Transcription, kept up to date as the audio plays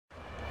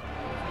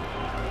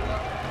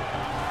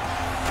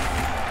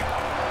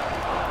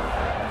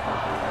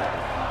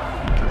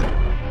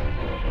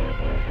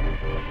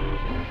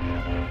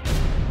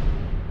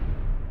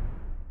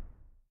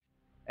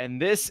And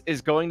this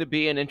is going to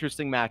be an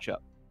interesting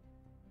matchup.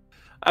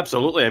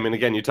 Absolutely. I mean,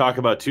 again, you talk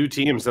about two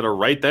teams that are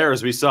right there,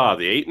 as we saw,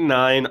 the 8 and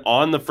 9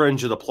 on the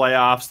fringe of the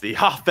playoffs, the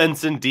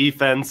offense and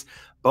defense,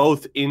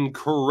 both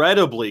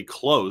incredibly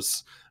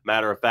close.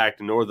 Matter of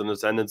fact, Northern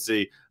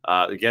Ascendancy,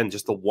 again,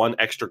 just the one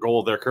extra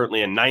goal. They're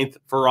currently in 9th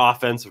for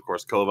offense. Of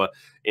course, KOVA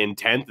in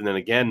 10th. And then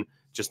again,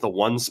 just the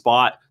one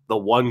spot, the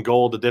one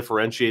goal to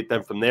differentiate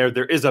them from there.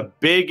 There is a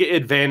big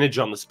advantage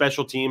on the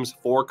special teams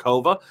for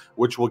KOVA,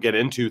 which we'll get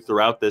into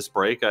throughout this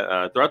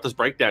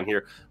breakdown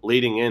here,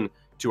 leading in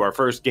to our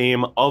first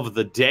game of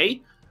the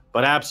day.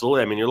 But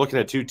absolutely, I mean, you're looking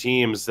at two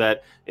teams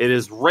that it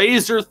is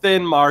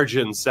razor-thin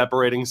margins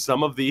separating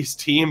some of these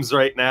teams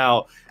right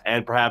now,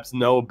 and perhaps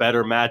no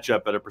better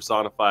matchup better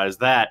personifies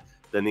that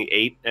than the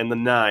 8 and the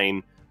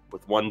 9,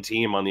 with one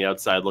team on the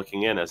outside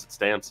looking in as it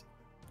stands.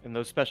 And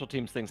those special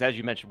teams things, as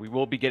you mentioned, we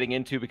will be getting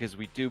into because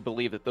we do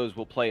believe that those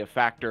will play a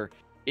factor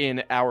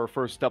in our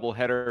first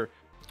doubleheader.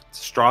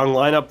 Strong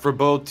lineup for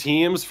both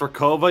teams. For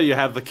KOVA, you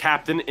have the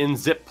captain in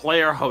Zip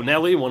player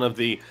Honelli, one of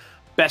the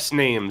best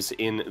names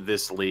in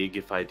this league,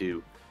 if I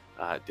do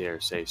dare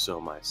say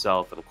so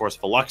myself. And of course,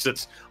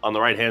 Fluxits on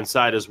the right-hand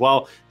side as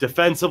well.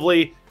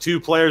 Defensively, two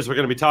players we're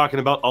going to be talking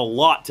about a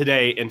lot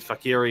today in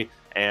Fakiri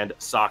and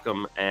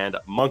Sock'em and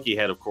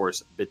Monkeyhead, of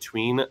course,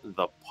 between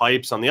the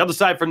pipes. On the other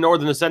side for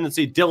Northern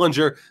Ascendancy,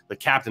 Dillinger, the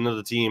captain of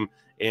the team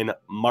in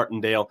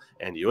Martindale,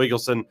 and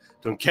Joigelson.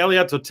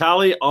 Tunkelia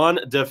Totali on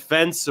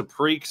defense.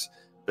 Supreeks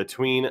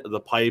between the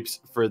pipes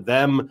for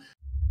them.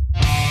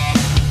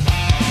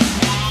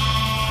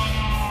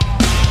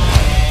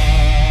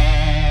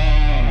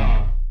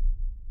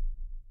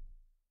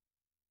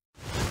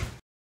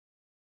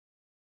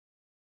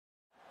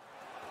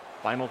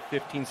 Final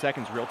 15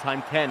 seconds,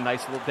 real-time 10.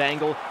 Nice little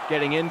dangle,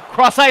 getting in.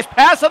 Cross-ice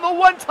pass on the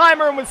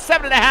one-timer, and with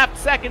 7.5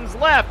 seconds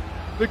left,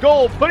 the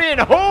goal put in.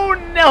 Oh,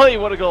 Nelly,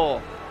 what a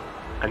goal.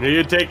 I knew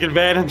you'd take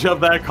advantage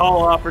of that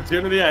call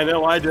opportunity. I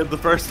know I did the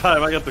first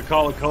time I got to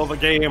call a KOVA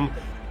game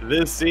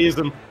this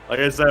season. Like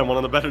I said, one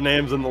of the better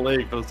names in the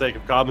league for the sake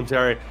of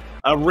commentary.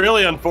 A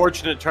really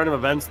unfortunate turn of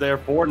events there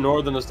for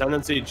Northern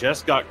Ascendancy.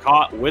 Just got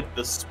caught with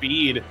the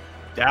speed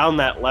down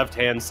that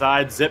left-hand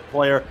side. Zip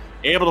player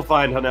able to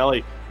find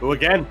Hanelli, who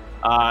again,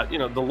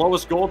 the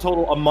lowest goal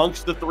total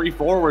amongst the three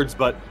forwards,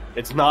 but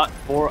it's not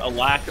for a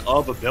lack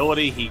of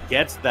ability. He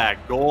gets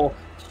that goal.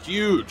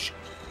 Huge,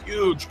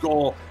 huge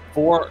goal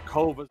for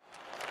KOVA.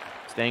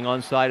 Staying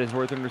on side is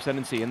Northern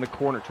Ascendancy in the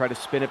corner. Try to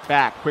spin it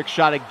back. Quick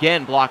shot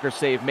again. Blocker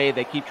save made.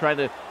 They keep trying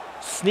to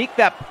sneak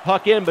that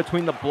puck in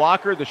between the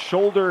blocker, the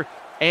shoulder,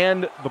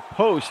 and the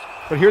post.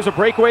 But here's a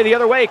breakaway the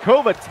other way.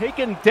 KOVA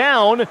taken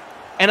down,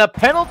 and a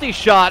penalty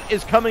shot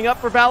is coming up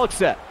for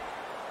Valakset.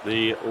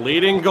 The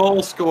leading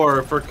goal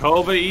scorer for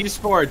KOVA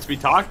Esports. We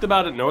talked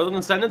about it. Northern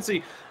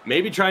Ascendancy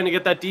maybe trying to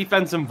get that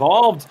defense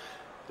involved.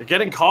 They're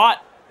getting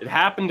caught. It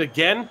happened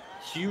again.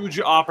 Huge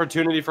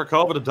opportunity for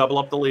KOVA to double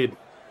up the lead.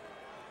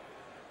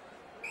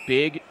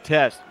 Big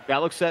test.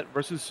 Valakset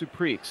versus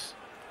Supreeks.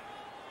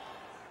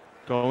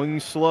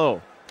 Going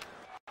slow.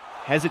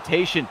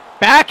 Hesitation.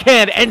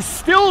 Backhand and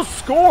still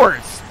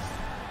scores.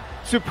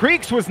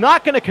 Supreeks was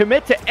not going to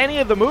commit to any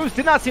of the moves.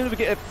 Did not seem to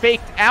get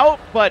faked out,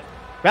 but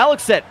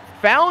Valakset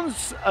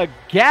founds a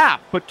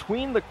gap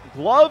between the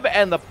glove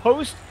and the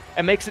post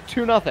and makes it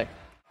 2-0.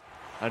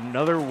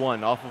 Another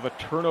one off of a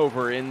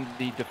turnover in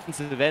the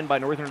defensive end by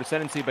Northern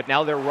Ascendancy, but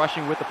now they're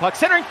rushing with the puck.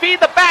 Centering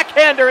feed, the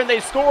backhander, and they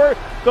score.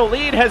 The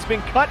lead has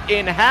been cut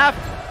in half.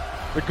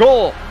 The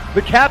goal,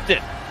 the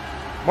captain,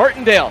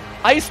 Martindale,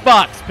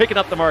 Icebox, picking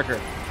up the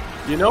marker.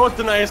 You know it's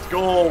a nice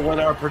goal when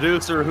our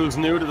producer, who's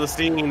new to the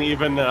scene,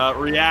 even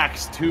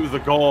reacts to the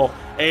goal.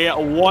 A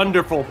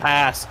wonderful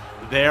pass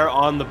there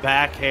on the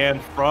backhand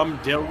from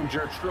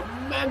Dillinger.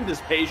 Tremendous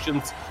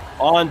patience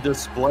on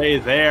display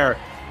there.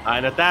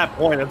 And at that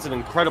point, that's an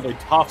incredibly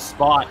tough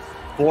spot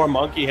for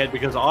Monkeyhead,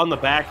 because on the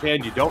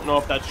backhand, you don't know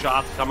if that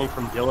shot's coming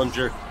from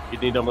Dillinger. You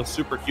need almost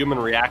superhuman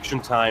reaction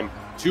time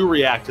to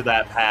react to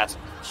that pass.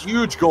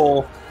 Huge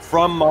goal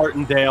from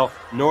Martindale.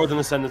 Northern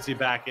Ascendancy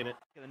back in it.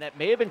 The net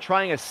may have been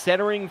trying a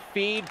centering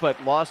feed,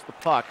 but lost the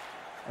puck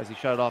as he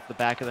shot it off the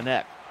back of the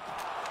net.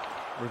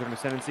 Northern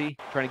Ascendancy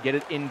trying to get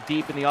it in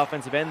deep in the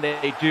offensive end.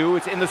 They do.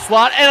 It's in the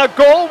slot, and a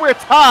goal. We're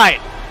tied.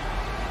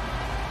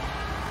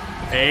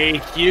 A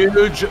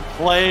huge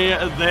play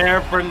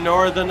there for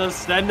Northern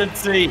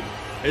Ascendancy.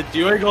 It's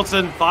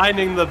Joigelson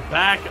finding the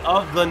back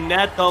of the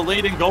net, the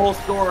leading goal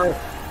scorer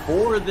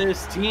for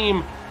this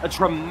team. A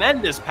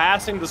tremendous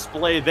passing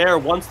display there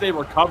once they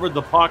recovered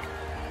the puck.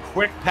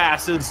 Quick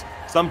passes.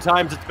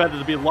 Sometimes it's better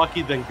to be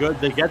lucky than good.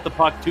 They get the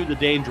puck to the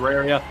danger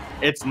area.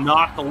 It's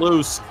knocked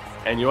loose,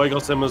 and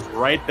Joigelson was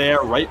right there,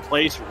 right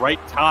place,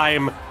 right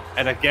time.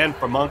 And again,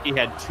 for Monkey,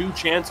 had two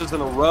chances in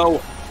a row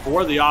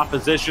for the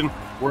opposition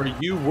where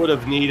you would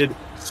have needed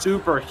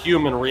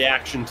superhuman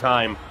reaction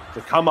time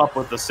to come up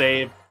with the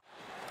save.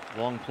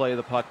 Long play of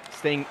the puck,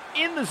 staying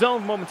in the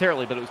zone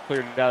momentarily, but it was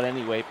cleared out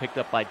anyway, picked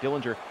up by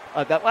Dillinger.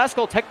 That last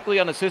goal technically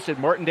unassisted.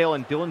 Martindale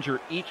and Dillinger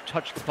each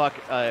touched the puck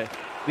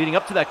leading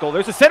up to that goal.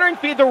 There's a centering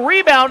feed, the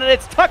rebound, and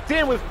it's tucked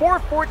in with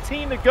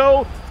 4:14 to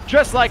go.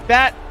 Just like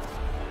that,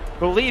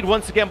 the lead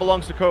once again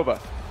belongs to KOVA.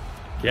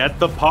 Get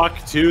the puck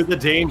to the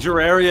danger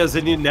areas,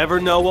 and you never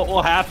know what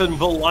will happen.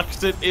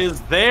 Veluxit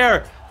is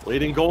there.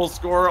 Leading goal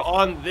scorer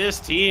on this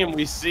team.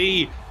 We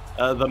see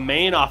the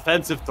main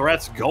offensive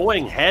threats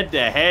going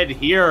head-to-head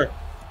here.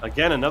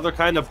 Again, another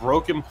kind of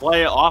broken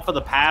play off of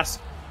the pass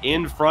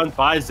in front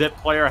by Zip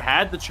player.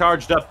 Had the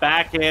charged up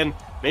backhand,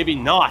 maybe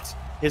not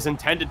his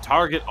intended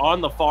target on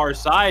the far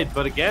side.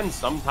 But again,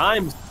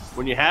 sometimes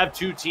when you have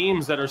two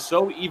teams that are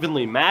so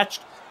evenly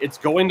matched, it's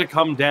going to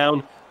come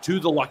down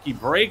to the lucky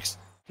breaks.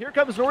 Here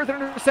comes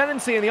Northern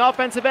Ascendancy in the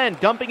offensive end,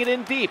 dumping it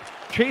in deep,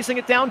 chasing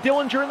it down.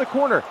 Dillinger in the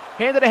corner,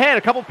 handed ahead,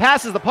 a couple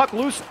passes, the puck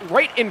loose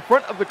right in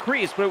front of the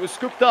crease, but it was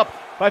scooped up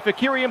by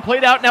Fakiri and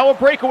played out. Now a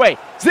breakaway.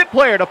 Zip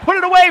player to put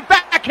it away,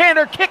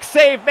 backhander, kick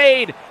save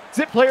made.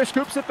 Zip player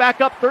scoops it back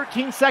up,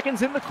 13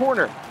 seconds in the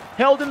corner.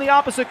 Held in the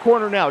opposite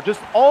corner now,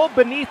 just all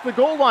beneath the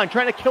goal line,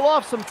 trying to kill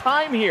off some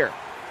time here.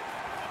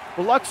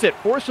 Veluxit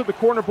forced to the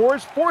corner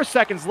boards, 4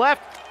 seconds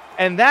left,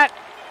 and that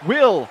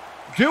will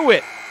do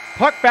it.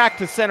 Puck back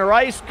to center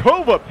ice.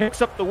 KOVA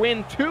picks up the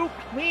win. 2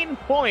 clean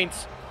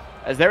points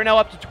as they're now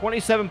up to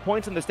 27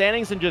 points in the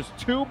standings and just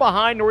 2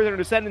 behind Northern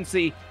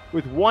Ascendancy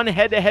with 1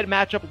 head-to-head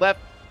matchup left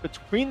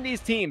between these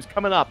teams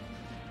coming up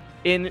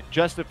in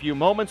just a few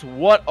moments.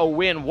 What a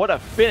win. What a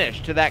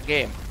finish to that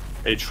game.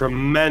 A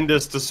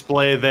tremendous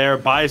display there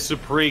by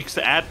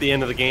Supreeks at the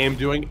end of the game,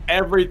 doing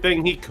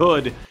everything he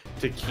could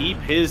to keep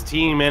his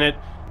team in it.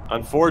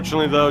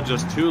 Unfortunately, though,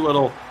 just too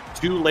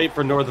late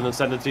for Northern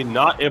Ascendancy,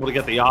 not able to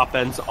get the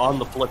offense on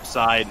the flip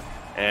side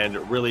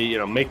and really,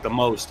 make the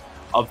most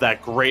of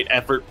that great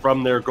effort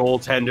from their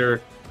goaltender.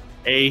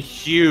 A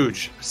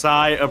huge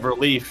sigh of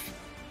relief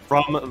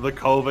from the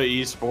KOVA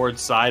Esports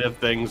side of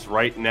things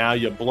right now.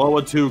 You blow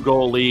a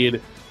 2-goal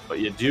lead, but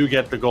you do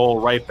get the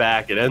goal right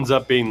back. It ends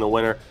up being the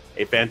winner.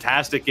 A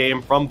fantastic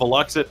game from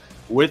Veluxit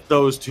with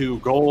those 2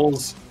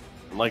 goals.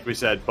 And like we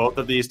said, both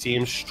of these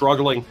teams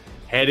struggling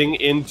heading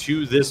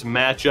into this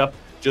matchup.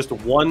 Just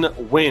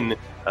 1 win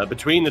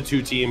between the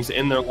 2 teams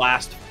in their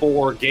last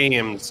 4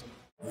 games.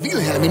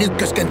 Wilhelmin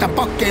ykköskentän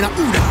pakkeina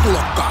uudet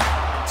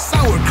tulokkaat.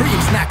 Sour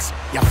cream snacks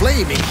ja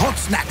flaming hot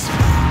snacks.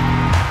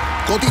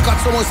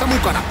 Kotikatsomoissa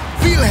mukana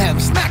Wilhelm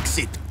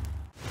Snacksit.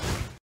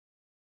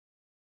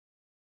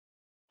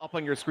 Up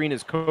on your screen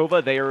is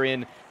KOVA. They are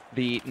in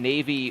the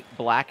navy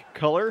black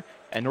color,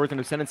 and Northern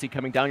Ascendancy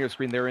coming down your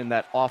screen, they're in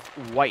that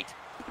off-white.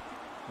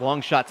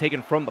 Long shot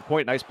taken from the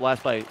point. Nice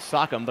blast by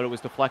Sakam, but it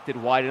was deflected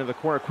wide into the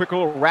corner. Quick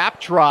little wrap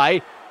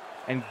try,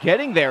 and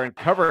getting there and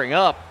covering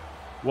up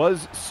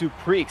was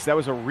Supreeks. That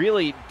was a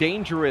really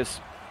dangerous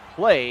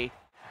play.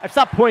 I've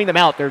stopped pointing them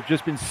out. There have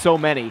just been so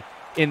many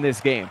in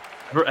this game.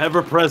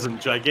 Ever-present,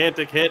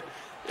 gigantic hit.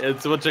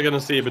 It's what you're going to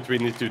see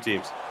between these 2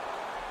 teams.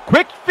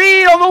 Quick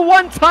feed on the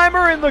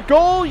one-timer in the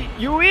goal.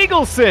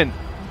 Eagleson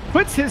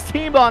puts his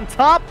team on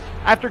top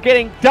after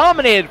getting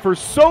dominated for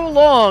so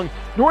long.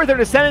 Northern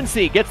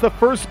Ascendancy gets the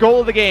first goal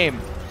of the game.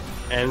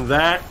 And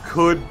that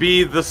could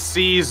be the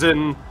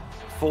season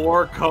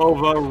for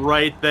KOVA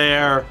right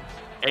there.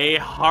 A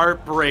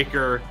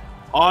heartbreaker.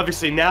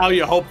 Obviously, now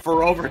you hope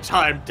for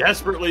overtime.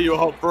 Desperately, you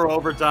hope for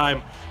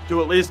overtime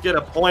to at least get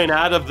a point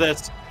out of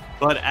this.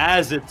 But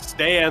as it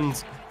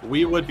stands,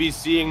 we would be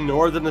seeing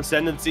Northern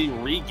Ascendancy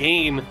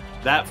regain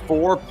that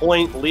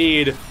 4-point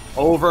lead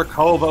over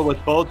KOVA,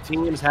 with both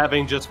teams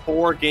having just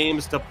 4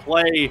 games to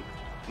play.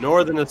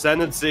 Northern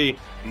Ascendancy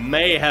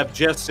may have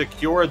just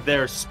secured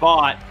their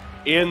spot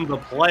in the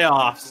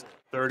playoffs.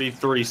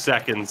 33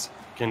 seconds.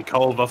 Can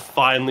KOVA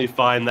finally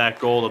find that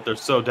goal that they're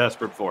so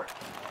desperate for?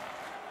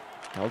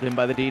 Held in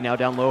by the D, now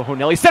down low.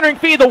 Honelli centering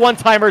feed, the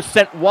one-timer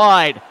sent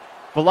wide.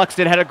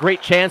 Veluxit had a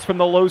great chance from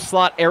the low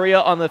slot area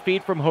on the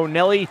feed from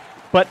Honelli,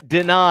 but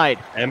denied.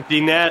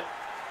 Empty net.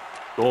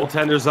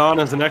 Goaltender's on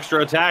as an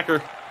extra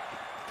attacker.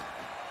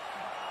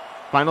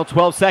 Final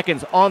 12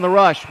 seconds on the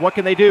rush. What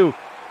can they do?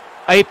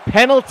 A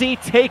penalty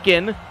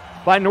taken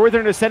by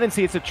Northern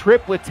Ascendancy. It's a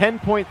trip with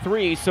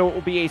 10.3, so it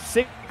will be a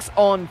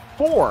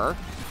 6-on-4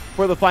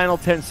 for the final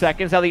 10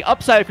 seconds. Now, the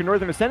upside for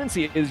Northern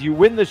Ascendancy is you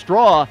win this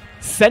draw,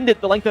 send it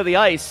the length of the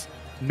ice.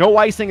 No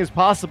icing is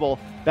possible.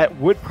 That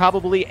would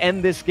probably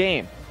end this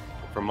game.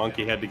 For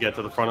Monkey Head to get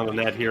to the front of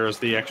the net here as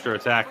the extra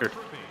attacker.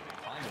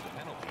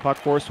 Puck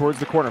forced towards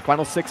the corner.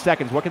 Final 6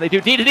 seconds. What can they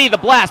do? D to D. The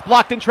blast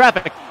blocked in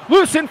traffic.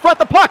 Loose in front.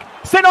 The puck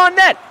sent on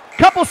net.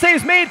 Couple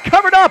saves made.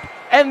 Covered up.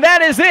 And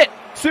that is it.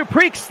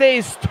 Supreeks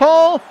stays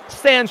tall,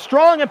 stands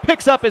strong, and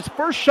picks up his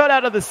first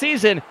shutout of the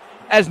season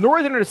as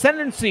Northern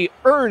Ascendancy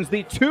earns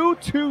the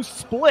 2-2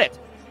 split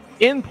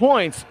in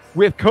points,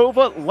 with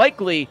KOVA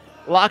likely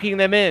locking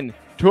them in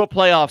to a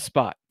playoff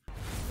spot.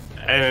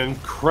 An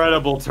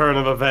incredible turn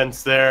of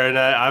events there, and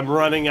I'm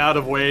running out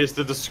of ways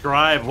to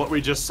describe what we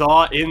just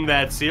saw in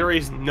that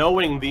series,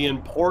 knowing the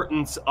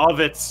importance of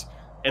it.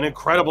 An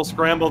incredible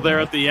scramble there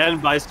at the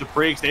end by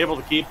Supreeks, able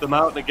to keep them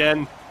out. And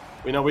again,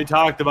 we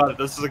talked about it.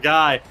 This is a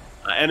guy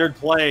entered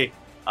play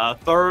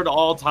 3rd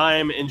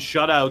all-time in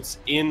shutouts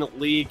in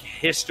league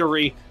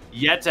history.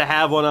 yet to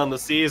have one on the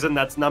season.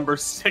 That's number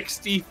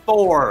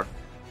 64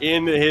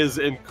 in his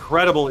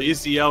incredible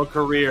ECL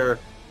career.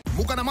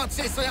 Mukana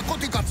matseissa ja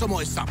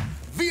kotikatsomoissa.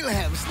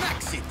 Wilhelm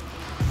Snacksit.